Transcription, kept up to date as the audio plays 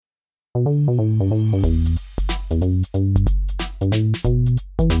Your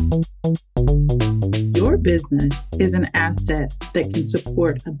business is an asset that can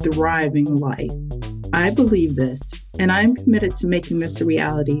support a thriving life. I believe this, and I am committed to making this a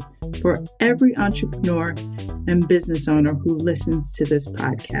reality for every entrepreneur and business owner who listens to this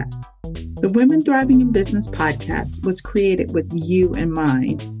podcast. The Women Thriving in Business podcast was created with you in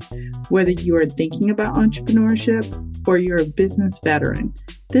mind. Whether you are thinking about entrepreneurship or you're a business veteran,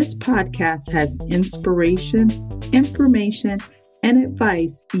 this podcast has inspiration, information, and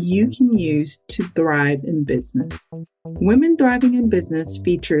advice you can use to thrive in business. Women Thriving in Business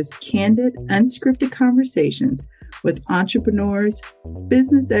features candid, unscripted conversations with entrepreneurs,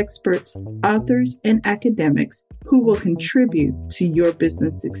 business experts, authors, and academics who will contribute to your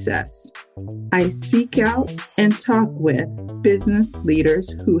business success. I seek out and talk with business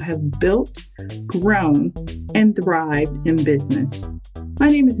leaders who have built, grown, and thrived in business. My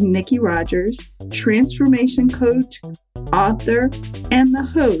name is Nikki Rogers, transformation coach, author, and the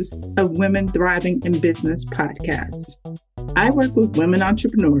host of Women Thriving in Business podcast. I work with women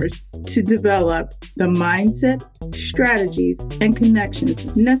entrepreneurs to develop the mindset, strategies, and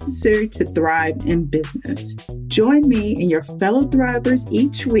connections necessary to thrive in business. Join me and your fellow thrivers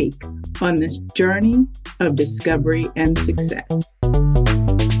each week on this journey of discovery and success.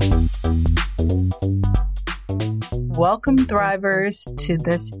 Welcome, Thrivers, to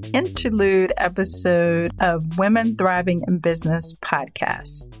this interlude episode of Women Thriving in Business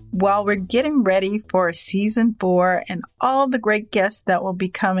podcast. While we're getting ready for season 4 and all the great guests that will be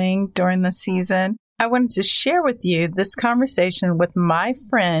coming during the season, I wanted to share with you this conversation with my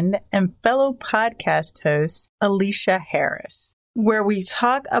friend and fellow podcast host, Alicia Harris, where we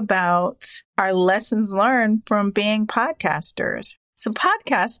talk about our lessons learned from being podcasters. So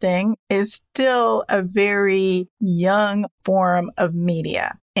podcasting is still a very young form of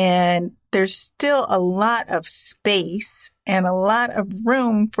media, and there's still a lot of space and a lot of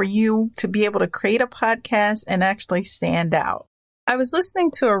room for you to be able to create a podcast and actually stand out. I was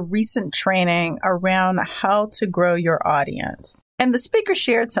listening to a recent training around how to grow your audience, and the speaker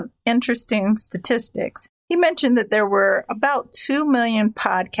shared some interesting statistics. He mentioned that there were about 2 million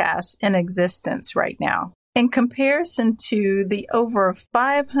podcasts in existence right now, in comparison to the over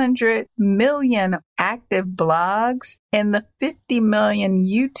 500 million active blogs and the 50 million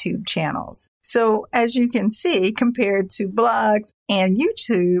YouTube channels. So as you can see, compared to blogs and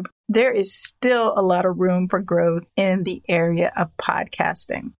YouTube, there is still a lot of room for growth in the area of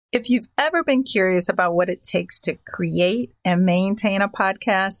podcasting. If you've ever been curious about what it takes to create and maintain a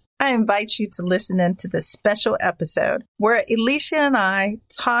podcast, I invite you to listen into this special episode where Alicia and I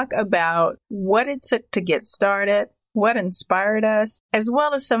talk about what it took to get started, what inspired us, as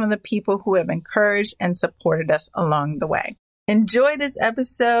well as some of the people who have encouraged and supported us along the way. Enjoy this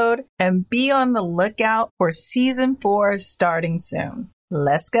episode and be on the lookout for season 4 starting soon.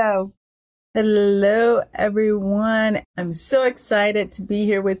 Let's go. Hello, everyone. I'm so excited to be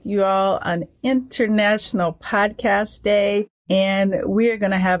here with you all on International Podcast Day. And we're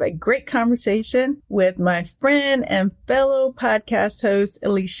going to have a great conversation with my friend and fellow podcast host,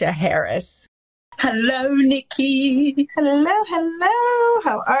 Alicia Harris. Hello, Nikki. Hello.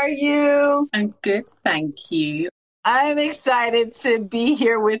 How are you? I'm good, thank you. I'm excited to be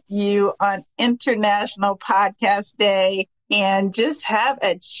here with you on International Podcast Day and just have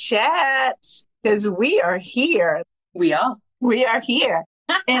a chat because we are here. We are here.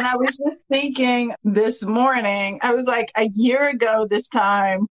 And I was just thinking this morning, I was like a year ago this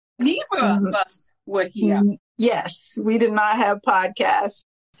time. Neither of us were here. Yes, we did not have podcasts.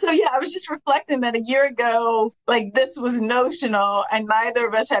 So yeah, I was just reflecting that a year ago, like this was notional and neither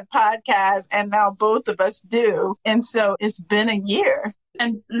of us had podcasts and now both of us do. And so it's been a year.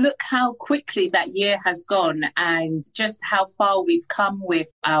 And look how quickly that year has gone and just how far we've come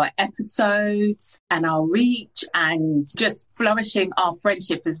with our episodes and our reach and just flourishing our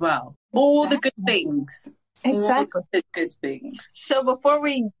friendship as well. All the good things. Exactly. All the good things. So before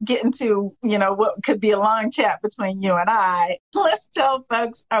we get into, what could be a long chat between you and I, let's tell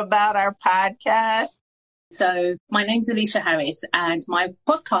folks about our podcast. So my name's Alicia Harris and my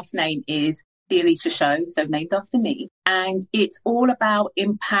podcast name is The Alicia Show, so named after me. And it's all about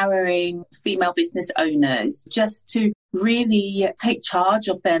empowering female business owners just to really take charge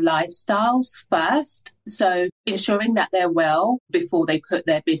of their lifestyles first. So ensuring that they're well before they put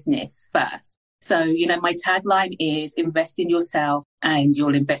their business first. So, my tagline is invest in yourself and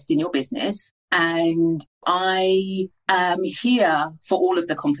you'll invest in your business. And I am here for all of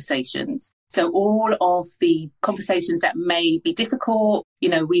the conversations. So all of the conversations that may be difficult,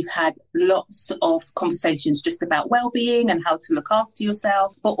 we've had lots of conversations just about well-being and how to look after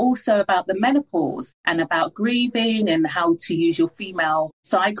yourself, but also about the menopause and about grieving and how to use your female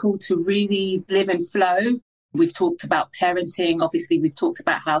cycle to really live and flow. We've talked about parenting. Obviously, we've talked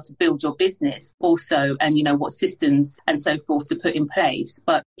about how to build your business also and, what systems and so forth to put in place.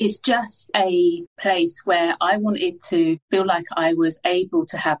 But it's just a place where I wanted to feel like I was able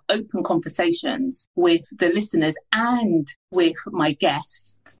to have open conversations with the listeners and with my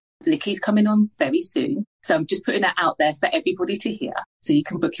guests. Nikki's coming on very soon. So I'm just putting that out there for everybody to hear so you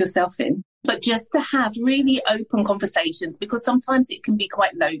can book yourself in. But just to have really open conversations, because sometimes it can be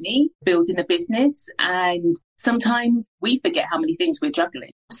quite lonely building a business and sometimes we forget how many things we're juggling.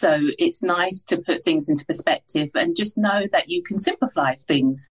 So it's nice to put things into perspective and just know that you can simplify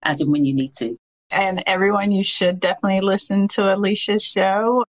things as and when you need to. And everyone, you should definitely listen to Alicia's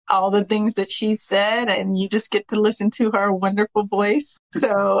show, all the things that she said, and you just get to listen to her wonderful voice.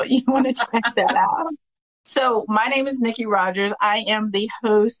 So you want to check that out. So my name is Nikki Rogers. I am the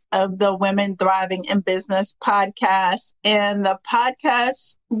host of the Women Thriving in Business podcast. And the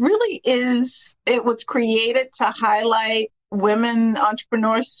podcast really it was created to highlight women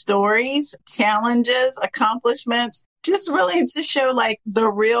entrepreneur stories, challenges, accomplishments, just really to show like the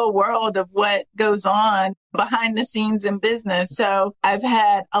real world of what goes on behind the scenes in business. So I've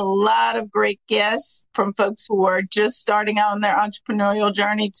had a lot of great guests, from folks who are just starting out on their entrepreneurial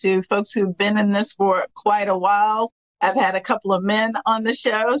journey to folks who've been in this for quite a while. I've had a couple of men on the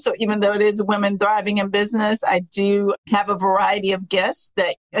show. So even though it is Women Thriving in Business, I do have a variety of guests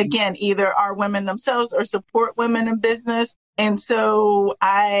that, again, either are women themselves or support women in business. And so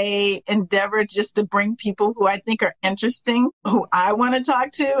I endeavor just to bring people who I think are interesting, who I want to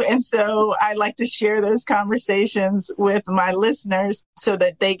talk to. And so I like to share those conversations with my listeners so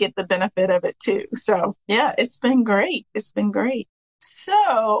that they get the benefit of it too. So yeah, it's been great. It's been great.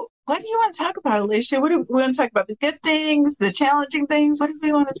 So what do you want to talk about, Alicia? What do we want to talk about? The good things, the challenging things? What do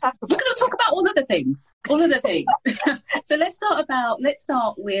we want to talk about? We're going to talk about all of the things. So let's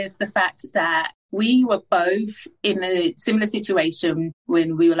start with the fact that we were both in a similar situation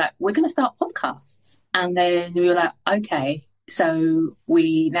when we were like, we're going to start podcasts. And then we were like, okay, so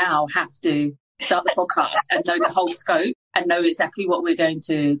we now have to start the podcast and know the whole scope and know exactly what we're going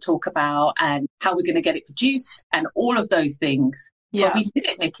to talk about and how we're going to get it produced and all of those things. Yeah. But we did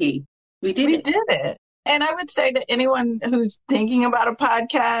it, Nikki. We did it. And I would say that anyone who's thinking about a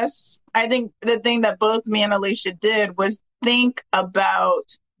podcast, I think the thing that both me and Alicia did was think about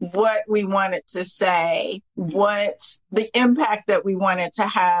what we wanted to say, what the impact that we wanted to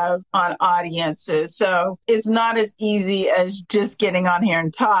have on audiences. So it's not as easy as just getting on here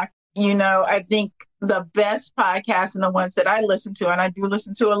and talk. I think the best podcasts and the ones that I listen to, and I do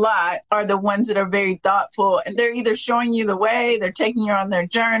listen to a lot, are the ones that are very thoughtful. And they're either showing you the way, they're taking you on their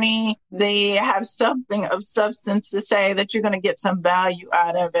journey, they have something of substance to say that you're going to get some value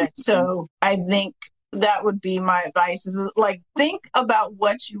out of it. So I think that would be my advice, is like, think about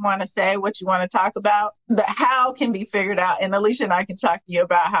what you want to say, what you want to talk about. The how can be figured out. And Alicia and I can talk to you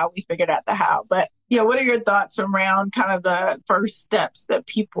about how we figured out the how. But what are your thoughts around kind of the first steps that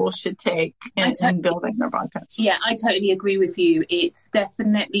people should take in building their podcast? Yeah, I totally agree with you. It's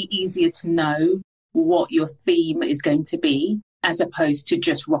definitely easier to know what your theme is going to be as opposed to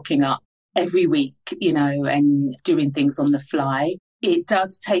just rocking up every week, and doing things on the fly. It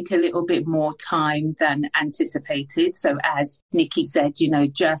does take a little bit more time than anticipated. So as Nikki said,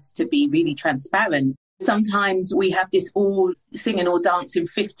 just to be really transparent, sometimes we have this all singing or dancing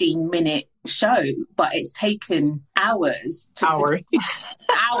 15-minute show, but it's taken hours to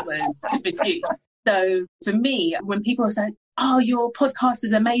produce. So for me, when people say, oh, your podcast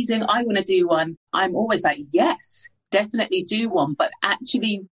is amazing, I want to do one, I'm always like, yes, definitely do one, but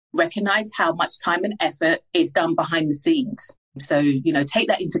actually recognize how much time and effort is done behind the scenes. So, take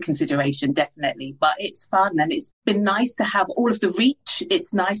that into consideration, definitely. But it's fun and it's been nice to have all of the reach.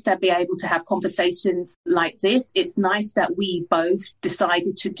 It's nice to be able to have conversations like this. It's nice that we both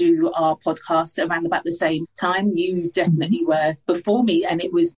decided to do our podcast around about the same time. You definitely were before me, and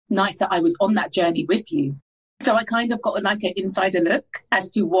it was nice that I was on that journey with you. So I kind of got like an insider look as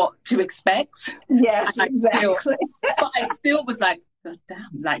to what to expect. Yes, exactly. But I still was like,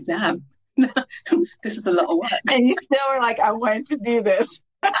 damn. This is a lot of work. And you still were like, I wanted to do this.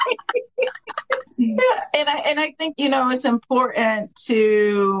 And I think, it's important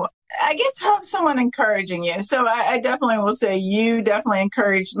to, I guess, have someone encouraging you. So I definitely will say you definitely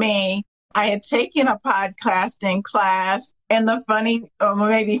encouraged me. I had taken a podcasting class, and the funny, or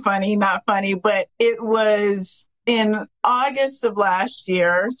maybe funny, not funny, but it was in August of last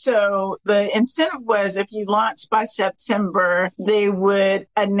year. So the incentive was if you launched by September, they would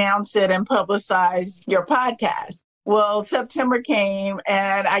announce it and publicize your podcast. Well, September came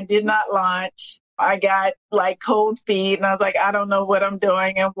and I did not launch. I got like cold feet and I was like, I don't know what I'm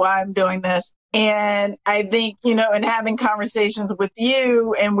doing and why I'm doing this. And I think, in having conversations with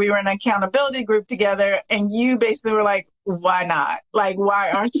you, and we were in an accountability group together, and you basically were like, why not? Like,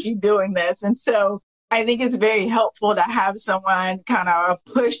 why aren't you doing this? And so I think it's very helpful to have someone kind of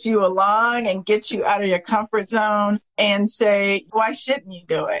push you along and get you out of your comfort zone and say, why shouldn't you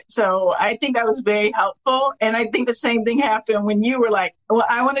do it? So I think that was very helpful. And I think the same thing happened when you were like, well,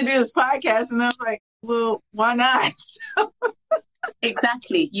 I want to do this podcast. And I was like, well, why not?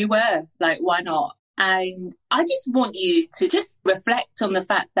 Exactly. You were like, why not? And I just want you to just reflect on the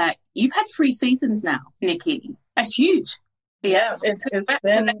fact that you've had 3 seasons now, Nikki. That's huge. Yes, it's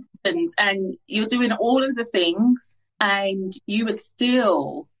been... And you're doing all of the things and you were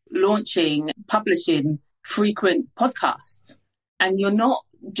still publishing frequent podcasts. And you're not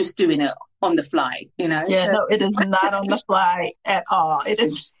just doing it on the fly, Yeah, no, it is not on the fly at all. It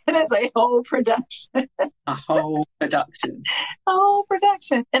is a whole production. A whole production. A whole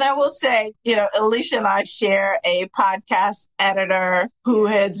production. And I will say, Alicia and I share a podcast editor who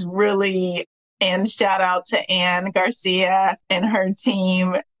has really, and shout out to Ann Garcia and her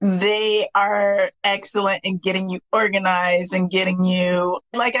team. They are excellent in getting you organized and getting you,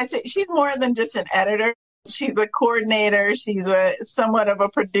 like I said, she's more than just an editor. She's a coordinator. She's somewhat of a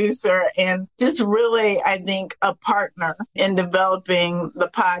producer and just really, I think, a partner in developing the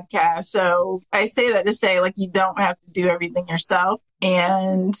podcast. So I say that to say, like, you don't have to do everything yourself.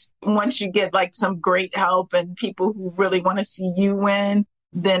 And once you get like some great help and people who really want to see you win,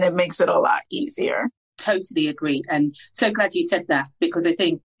 then it makes it a lot easier. Totally agree. And so glad you said that, because I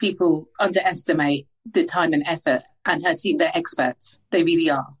think people underestimate the time and effort, and her team, they're experts. They really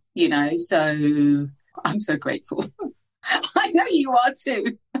are, so I'm so grateful. I know you are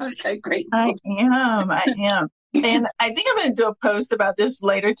too. I'm so grateful. I am. And I think I'm going to do a post about this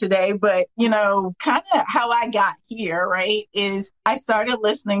later today, but, kind of how I got here, right, is I started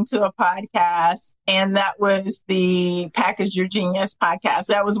listening to a podcast, and that was the Package Your Genius podcast.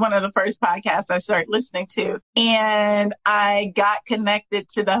 That was one of the first podcasts I started listening to. And I got connected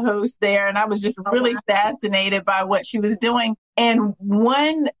to the host there, and I was just really fascinated by what she was doing. And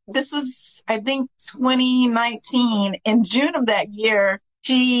this was, I think, 2019. In June of that year,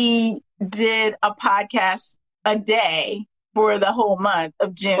 she did a podcast a day for the whole month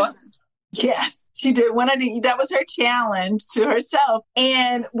of June. What? Yes, she did that was her challenge to herself.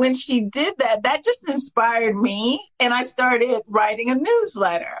 And when she did that, that just inspired me. And I started writing a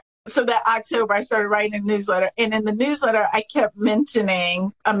newsletter. So that October, I started writing a newsletter. And in the newsletter, I kept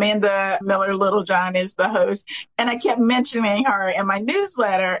mentioning Amanda Miller Littlejohn is the host. And I kept mentioning her in my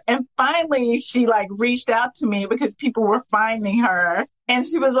newsletter. And finally, she reached out to me because people were finding her. And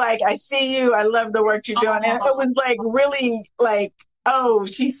she was like, I see you. I love the work you're doing. And it was really oh,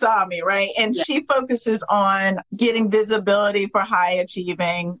 she saw me, right? And she focuses on getting visibility for high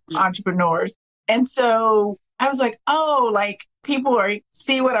achieving entrepreneurs. And so I was like, oh, people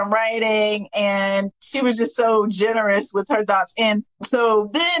see what I'm writing. And she was just so generous with her thoughts. And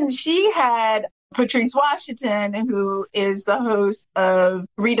so then she had Patrice Washington, who is the host of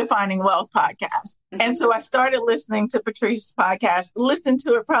Redefining Wealth podcast. Mm-hmm. And so I started listening to Patrice's podcast, listened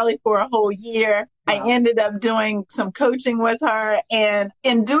to it probably for a whole year. Wow. I ended up doing some coaching with her. And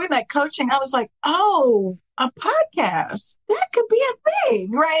in doing that coaching, I was like, oh, a podcast, that could be a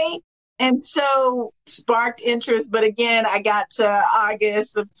thing, right? And so sparked interest. But again, I got to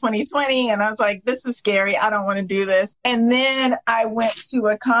August of 2020 and I was like, this is scary. I don't want to do this. And then I went to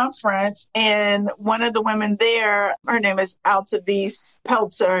a conference and one of the women there, her name is Altavis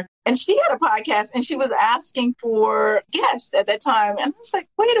Peltzer, and she had a podcast and she was asking for guests at that time. And I was like,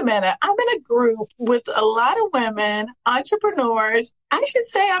 wait a minute, I'm in a group with a lot of women, entrepreneurs. I should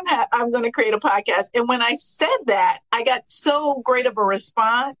say I'm going to create a podcast. And when I said that, I got so great of a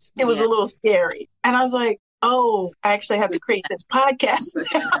response. It was a little scary. And I was like, oh, I actually have to create this podcast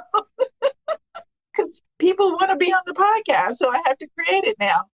now. Because people want to be on the podcast. So I have to create it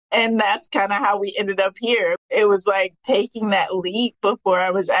now. And that's kind of how we ended up here. It was like taking that leap before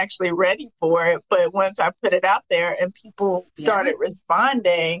I was actually ready for it. But once I put it out there and people started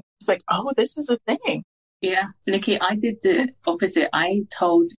responding, it's like, oh, this is a thing. Yeah, Nikki, I did the opposite. I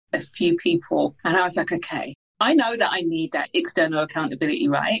told a few people and I was like, okay, I know that I need that external accountability,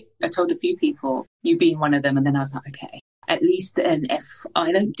 right? I told a few people, you being one of them. And then I was like, okay. at least then if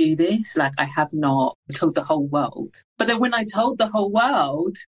I don't do this, like I have not told the whole world. But then when I told the whole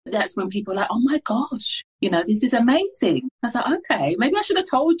world, that's when people are like, oh my gosh, this is amazing. I was like, okay, maybe I should have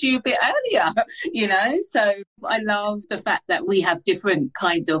told you a bit earlier, So I love the fact that we have different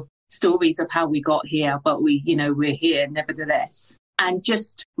kinds of stories of how we got here, but we're here nevertheless. And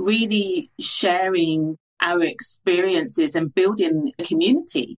just really sharing our experiences and building a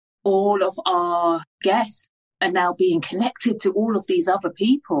community. All of our guests are now being connected to all of these other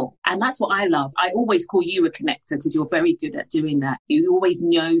people. And that's what I love. I always call you a connector because you're very good at doing that. You always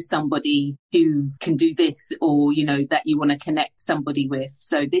know somebody who can do this or, that you want to connect somebody with.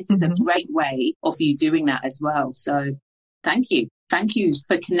 So this is a great way of you doing that as well. So thank you. Thank you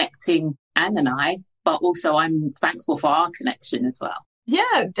for connecting Anne and I, but also I'm thankful for our connection as well.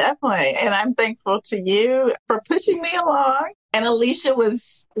 Yeah, definitely. And I'm thankful to you for pushing me along. And Alicia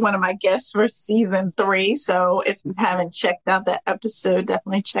was one of my guests for season 3. So if you haven't checked out that episode,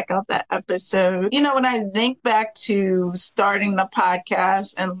 definitely check out that episode. When I think back to starting the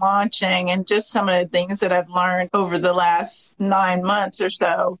podcast and launching and just some of the things that I've learned over the last 9 months or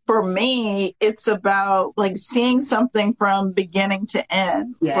so, for me, it's about like seeing something from beginning to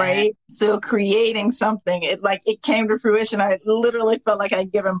end, right? So creating something, it came to fruition. I literally felt like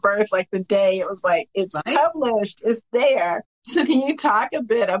I'd given birth like the day it was like, it's published, it's there. So can you talk a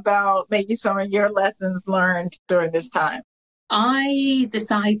bit about maybe some of your lessons learned during this time? I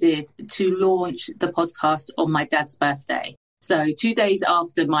decided to launch the podcast on my dad's birthday. So 2 days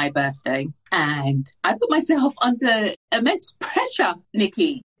after my birthday. And I put myself under immense pressure,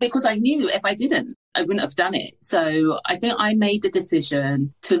 Nikki, because I knew if I didn't, I wouldn't have done it. So I think I made the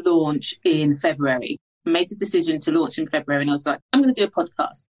decision to launch in February. And I was like, I'm going to do a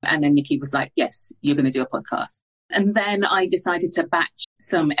podcast. And then Nikki was like, yes, you're going to do a podcast. And then I decided to batch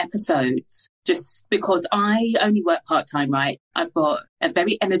some episodes just because I only work part-time, right? I've got a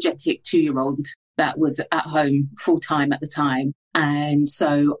very energetic 2-year-old that was at home full-time at the time. And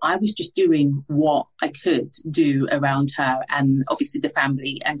so I was just doing what I could do around her and obviously the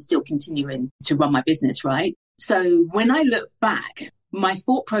family and still continuing to run my business, right? So when I look back, my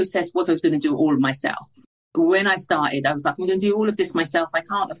thought process was I was going to do it all myself. When I started, I was like, I'm going to do all of this myself. I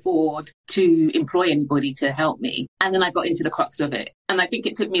can't afford to employ anybody to help me. And then I got into the crux of it. And I think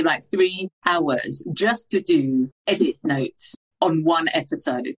it took me like 3 hours just to do edit notes on one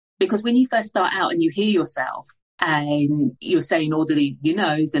episode. Because when you first start out and you hear yourself and you're saying all the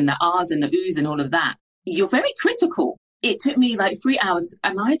no's and the R's and the oohs and all of that, you're very critical. It took me like 3 hours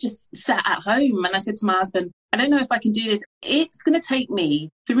and I just sat at home and I said to my husband, I don't know if I can do this. It's going to take me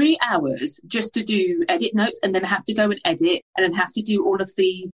 3 hours just to do edit notes and then have to go and edit and then have to do all of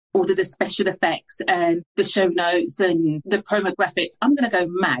the special effects and the show notes and the promo graphics. I'm going to go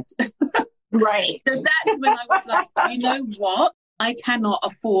mad. Right. So that's when I was like, you know what? I cannot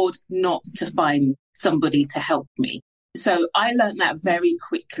afford not to find somebody to help me. So I learned that very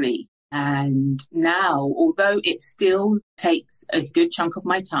quickly. And now, although it still takes a good chunk of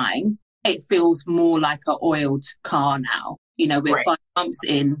my time, it feels more like an oiled car now. We're right. 5 months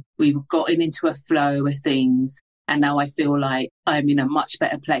in, we've gotten into a flow of things. And now I feel like I'm in a much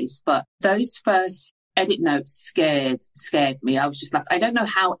better place. But those first edit notes scared me. I was just like, I don't know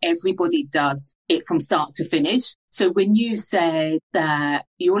how everybody does it from start to finish. So when you said that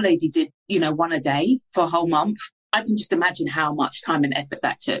your lady did, one a day for a whole month, I can just imagine how much time and effort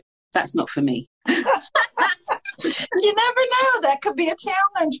that took. That's not for me. You never know. That could be a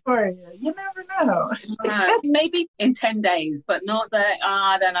challenge for you. You never know. Maybe in 10 days, but not that.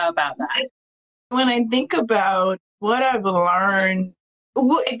 I don't know about that. When I think about what I've learned,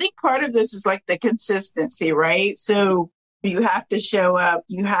 I think part of this is like the consistency, right? So you have to show up.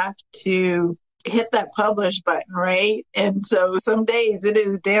 You have to hit that publish button, right? And so some days it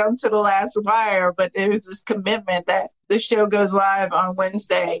is down to the last wire, but there's this commitment that the show goes live on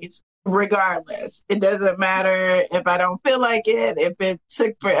Wednesdays, regardless. It doesn't matter if I don't feel like it, if it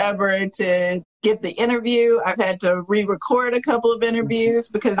took forever to get the interview. I've had to re-record a couple of interviews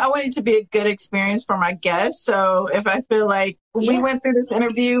because I want it to be a good experience for my guests. So if I feel like we went through this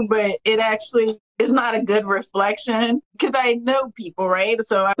interview, but it actually is not a good reflection, because I know people, right?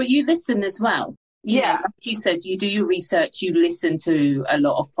 But you listen as well. Yeah. Like you said, you do your research, you listen to a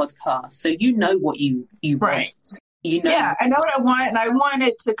lot of podcasts. So you know what you right. want. Yeah, I know what I want, and I want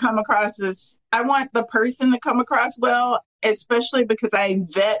it to come across I want the person to come across well, especially because I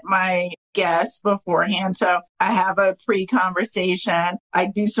vet my guests beforehand. So I have a pre-conversation.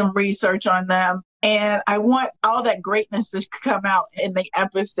 I do some research on them, and I want all that greatness to come out in the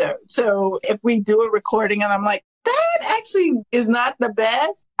episode. So if we do a recording and I'm like, That actually is not the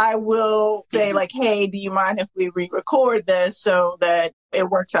best. I will say like, hey, do you mind if we re-record this so that it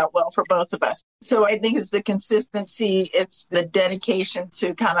works out well for both of us? So I think it's the consistency. It's the dedication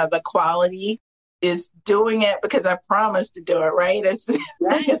to kind of the quality, is doing it because I promised to do it, right? It's,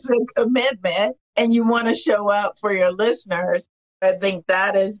 it's a commitment and you want to show up for your listeners. I think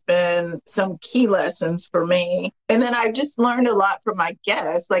that has been some key lessons for me. And then I've just learned a lot from my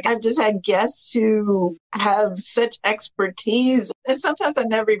guests. Like I've just had guests who have such expertise and sometimes I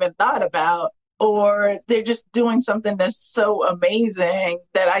never even thought about, or they're just doing something that's so amazing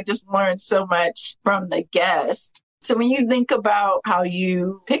that I just learned so much from the guest. So when you think about how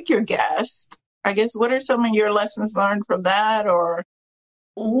you pick your guest, I guess, what are some of your lessons learned from that? Or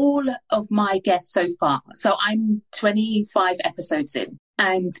all of my guests so far, so I'm 25 episodes in,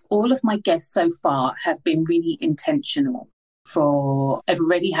 and all of my guests so far have been really intentional. I've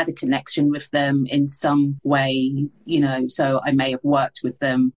already had a connection with them in some way, so I may have worked with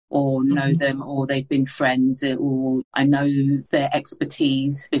them or know them, or they've been friends, or I know their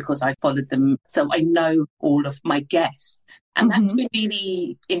expertise because I followed them. So I know all of my guests. And that's been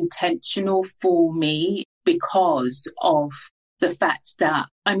really intentional for me because of the fact that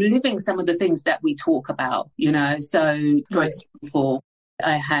I'm living some of the things that we talk about, So, for example,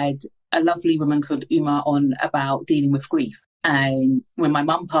 I had a lovely woman called Uma on about dealing with grief. And when my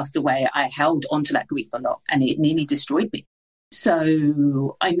mum passed away, I held onto that grief a lot and it nearly destroyed me.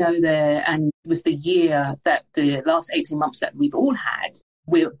 So I know and with the last 18 months that we've all had,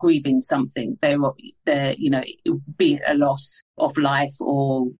 we're grieving something. It be it a loss of life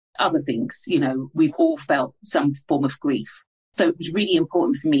or other things, we've all felt some form of grief. So it was really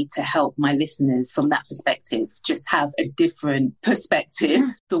important for me to help my listeners from that perspective, just have a different perspective,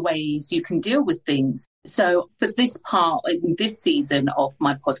 the ways you can deal with things. So for this part, in this season of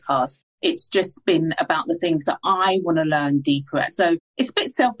my podcast, it's just been about the things that I want to learn deeper at. So it's a bit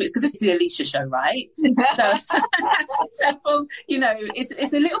selfish because it's the Alicia show, right?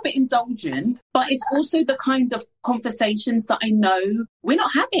 It's a little bit indulgent, but it's also the kind of conversations that I know we're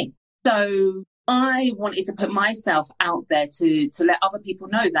not having. So I wanted to put myself out there to let other people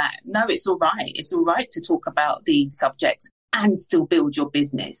know that, no, it's all right. It's all right to talk about these subjects and still build your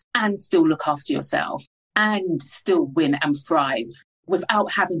business and still look after yourself and still win and thrive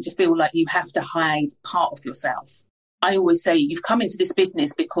without having to feel like you have to hide part of yourself. I always say you've come into this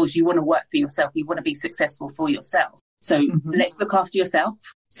business because you want to work for yourself. You want to be successful for yourself. So let's look after yourself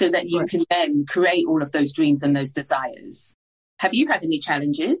so that you can then create all of those dreams and those desires. Have you had any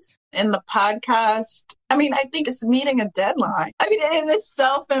challenges? In the podcast, I think it's meeting a deadline. And it's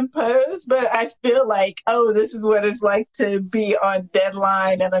self-imposed, but I feel like, this is what it's like to be on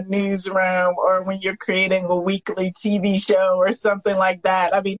deadline in a newsroom or when you're creating a weekly TV show or something like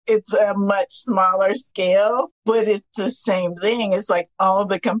that. It's a much smaller scale, but it's the same thing. It's like all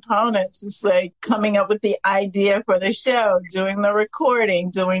the components. It's like coming up with the idea for the show, doing the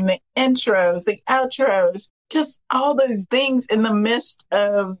recording, doing the intros, the outros, just all those things in the midst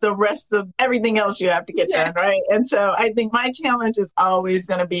of the rest of everything else you have to get done, right? And so I think my challenge is always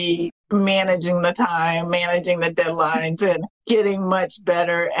going to be managing the time, managing the deadlines, and getting much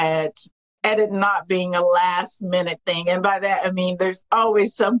better at it not being a last minute thing. And by that, there's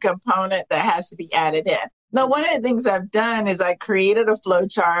always some component that has to be added in. Now, one of the things I've done is I created a flow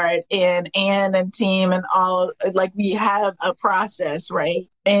chart, and Anne and team and all, we have a process, right?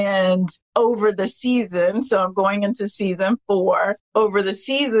 And over the season, so I'm going into season 4, over the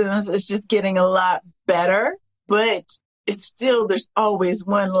seasons, it's just getting a lot better, but it's still, there's always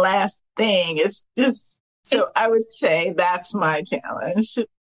one last thing. I would say that's my challenge.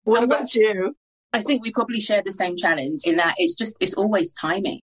 What about you? I think we probably share the same challenge in that it's always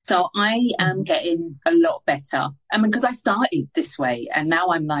timing. So I am getting a lot better. Because I started this way and now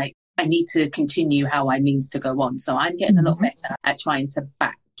I'm like, I need to continue how I means to go on. So I'm getting a lot better at trying to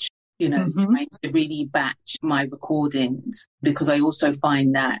batch, trying to really batch my recordings, because I also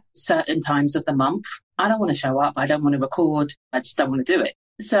find that certain times of the month, I don't want to show up. I don't want to record. I just don't want to do it.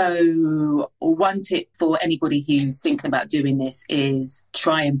 So one tip for anybody who's thinking about doing this is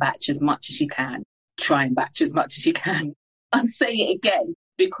try and batch as much as you can. Try and batch as much as you can. I'll say it again,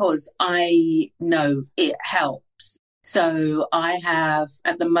 because I know it helps. So I have,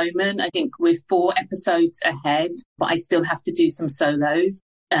 at the moment, I think we're 4 episodes ahead, but I still have to do some solos.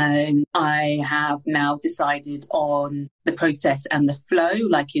 And I have now decided on the process and the flow,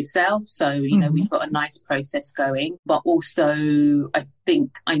 like yourself. So, we've got a nice process going, but also I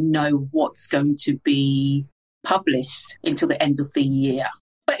think I know what's going to be published until the end of the year.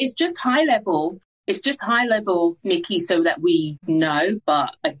 But it's just high level. It's just high level, Nikki, so that we know.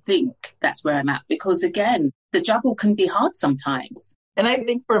 But I think that's where I'm at because, again, the juggle can be hard sometimes. And I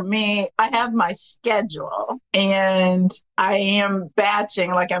think for me, I have my schedule and I am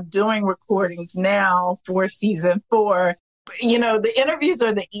batching, like I'm doing recordings now for season 4. You know, the interviews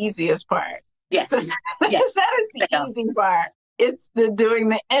are the easiest part. Yes. So Yes. that is the easy part. It's the doing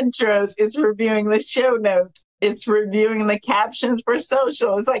the intros. It's reviewing the show notes. It's reviewing the captions for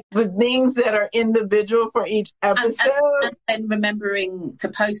social. It's like the things that are individual for each episode. And remembering to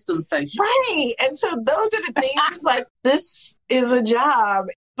post on social. Right. And so those are the things like this is a job.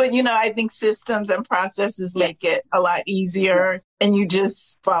 But, you know, I think systems and processes make it a lot easier and you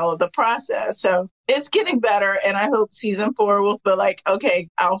just follow the process. So it's getting better. And I hope season 4 will feel like, okay,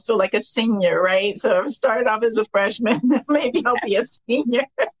 I'll feel like a senior, right? So I've started off as a freshman, maybe I'll be a senior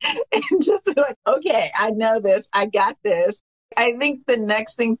and just be like, okay, I know this. I got this. I think the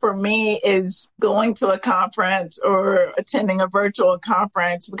next thing for me is going to a conference or attending a virtual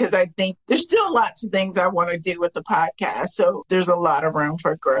conference because I think there's still lots of things I want to do with the podcast. So there's a lot of room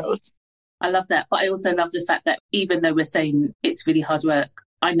for growth. I love that. But I also love the fact that even though we're saying it's really hard work,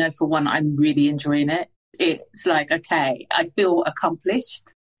 I know for one, I'm really enjoying it. It's like, okay, I feel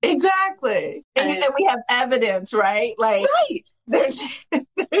accomplished. Exactly. And we have evidence, right? Like, right. There's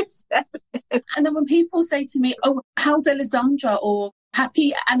evidence. And then when people say to me, oh, how's Alessandra? Or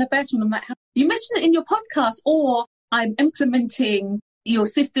happy anniversary, I'm like, you mentioned it in your podcast, or I'm implementing your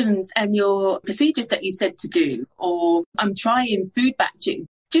systems and your procedures that you said to do, or I'm trying food batching.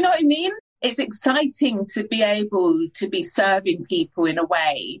 Do you know what I mean? It's exciting to be able to be serving people in a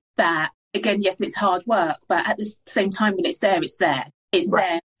way that, again, yes, it's hard work, but at the same time, when it's there, it's there. It's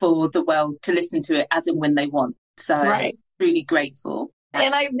there for the world to listen to it as and when they want. So really grateful.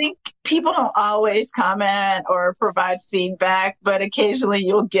 And I think people don't always comment or provide feedback, but occasionally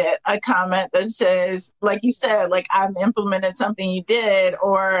you'll get a comment that says, like you said, like I've implemented something you did,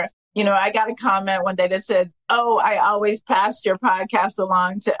 or, you know, I got a comment one day that said, oh, I always pass your podcast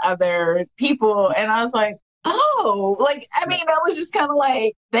along to other people. And I was like, oh, like, I mean, I was just kind of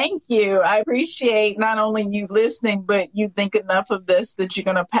like, thank you. I appreciate not only you listening, but you think enough of this that you're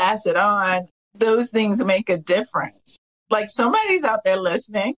going to pass it on. Those things make a difference. Like somebody's out there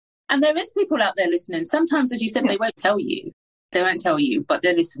listening. And there is people out there listening. Sometimes, as you said, they won't tell you. They won't tell you, but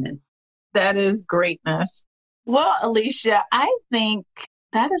they're listening. That is greatness. Well, Alicia, I think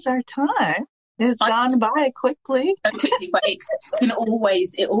that is our time. It's gone by quickly. Quickly, but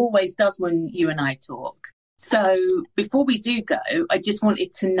it always does when you and I talk. So before we do go, I just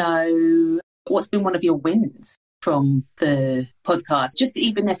wanted to know what's been one of your wins from the podcast, just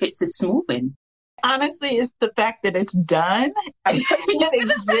even if it's a small win. Honestly, it's the fact that it's done. It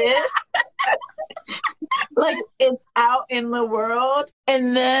exists. Like it's out in the world.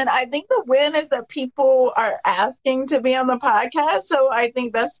 And then I think the win is that people are asking to be on the podcast. So I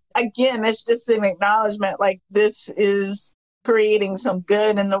think that's, again, it's just an acknowledgement. Like this is creating some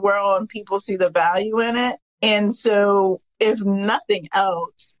good in the world and people see the value in it. And so if nothing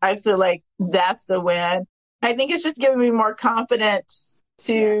else, I feel like that's the win. I think it's just giving me more confidence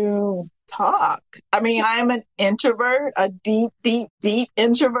to talk. I mean, I'm an introvert, a deep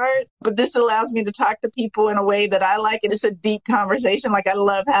introvert, but this allows me to talk to people in a way that I like. And it's a deep conversation. Like I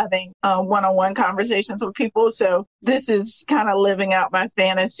love having one-on-one conversations with people. So this is kind of living out my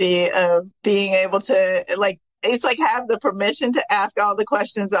fantasy of being able to it's like have the permission to ask all the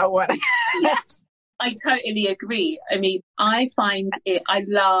questions I want to ask. Yes, I totally agree. I mean, I find it, I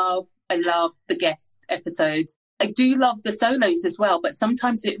love the guest episodes. I do love the solos as well, but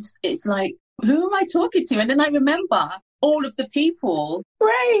sometimes it's like, who am I talking to? And then I remember all of the people,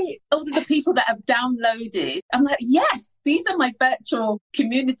 all of the people that have downloaded. I'm like, yes, these are my virtual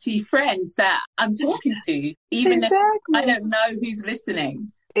community friends that I'm talking to, even if I don't know who's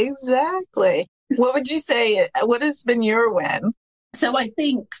listening. Exactly. What would you say? What has been your win? So I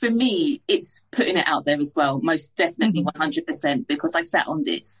think for me, it's putting it out there as well, most definitely 100%, because I sat on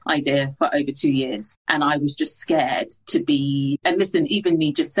this idea for over 2 years and I was just scared to be, and listen, even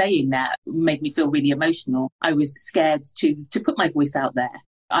me just saying that made me feel really emotional. I was scared to put my voice out there.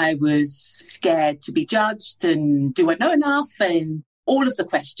 I was scared to be judged and do I know enough? And all of the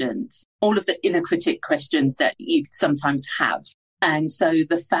questions, all of the inner critic questions that you sometimes have. And so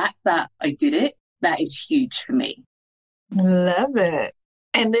the fact that I did it, that is huge for me. Love it.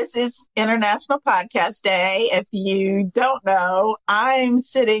 And this is International Podcast Day. If you don't know, I'm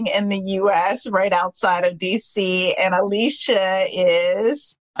sitting in the U.S. right outside of D.C. and Alicia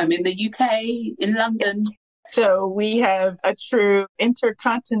is... I'm in the UK, in London. So we have a true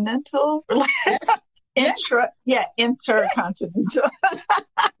intercontinental... Yes. Intercontinental.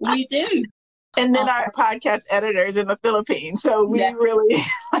 We do. And then our podcast editors in the Philippines. So we really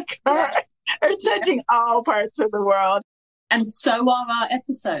are touching all parts of the world. And so are our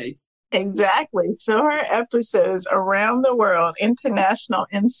episodes. Exactly. So our episodes around the world, international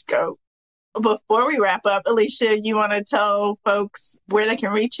in scope. Before we wrap up, Alicia, you want to tell folks where they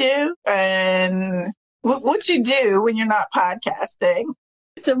can reach you and what you do when you're not podcasting?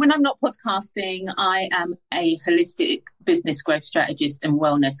 So when I'm not podcasting, I am a holistic business growth strategist and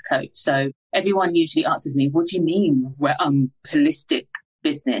wellness coach. So everyone usually asks me, what do you mean holistic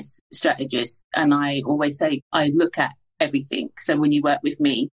business strategist? And I always say, I look at everything. So when you work with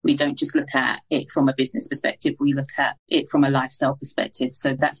me, we don't just look at it from a business perspective. We look at it from a lifestyle perspective.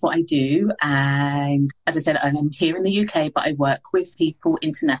 So that's what I do. And as I said, I'm here in the UK, but I work with people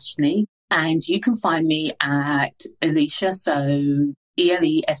internationally. And you can find me at Elishia, so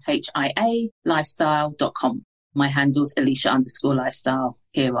ELESHIA lifestyle.com. My handle's Elishia_lifestyle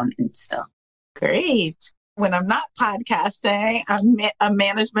here on Insta. Great. When I'm not podcasting, I'm a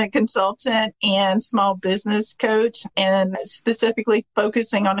management consultant and small business coach, and specifically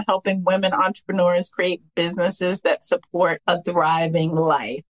focusing on helping women entrepreneurs create businesses that support a thriving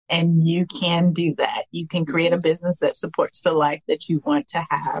life. And you can do that. You can create a business that supports the life that you want to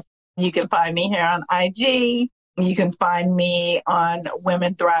have. You can find me here on IG. You can find me on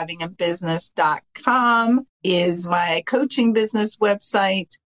womenthrivinginbusiness.com is my coaching business website.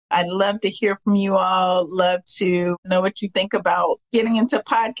 I'd love to hear from you all. Love to know what you think about getting into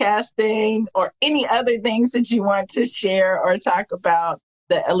podcasting or any other things that you want to share or talk about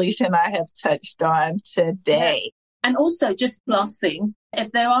that Alicia and I have touched on today. Yeah. And also, just last thing,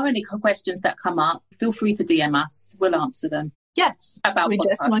 if there are any questions that come up, feel free to DM us. We'll answer them. Yes. About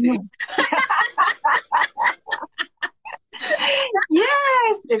podcasting.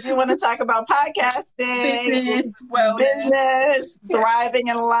 Yes. If you want to talk about podcasting, business, thriving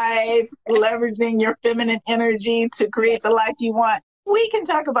in life, leveraging your feminine energy to create the life you want, we can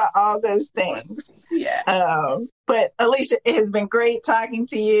talk about all those things. Yeah. But Alicia, it has been great talking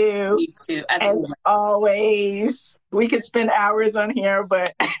to you. You too. As always. We could spend hours on here,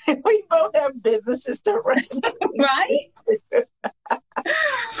 but we both have businesses to run. Right?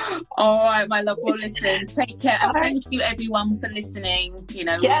 All right, my love. Well, listen, take care. And thank you, everyone, for listening.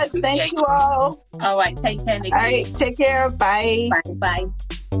 Yes, thank you all. All right, take care, Nikki. All right, take care. Bye. Bye.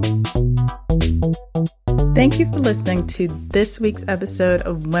 Thank you for listening to this week's episode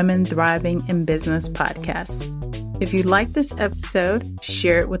of Women Thriving in Business podcast. If you like this episode,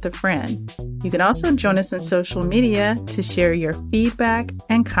 share it with a friend. You can also join us on social media to share your feedback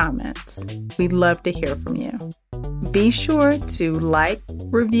and comments. We'd love to hear from you. Be sure to like,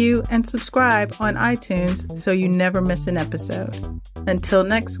 review, and subscribe on iTunes so you never miss an episode. Until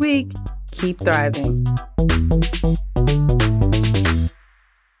next week, keep thriving.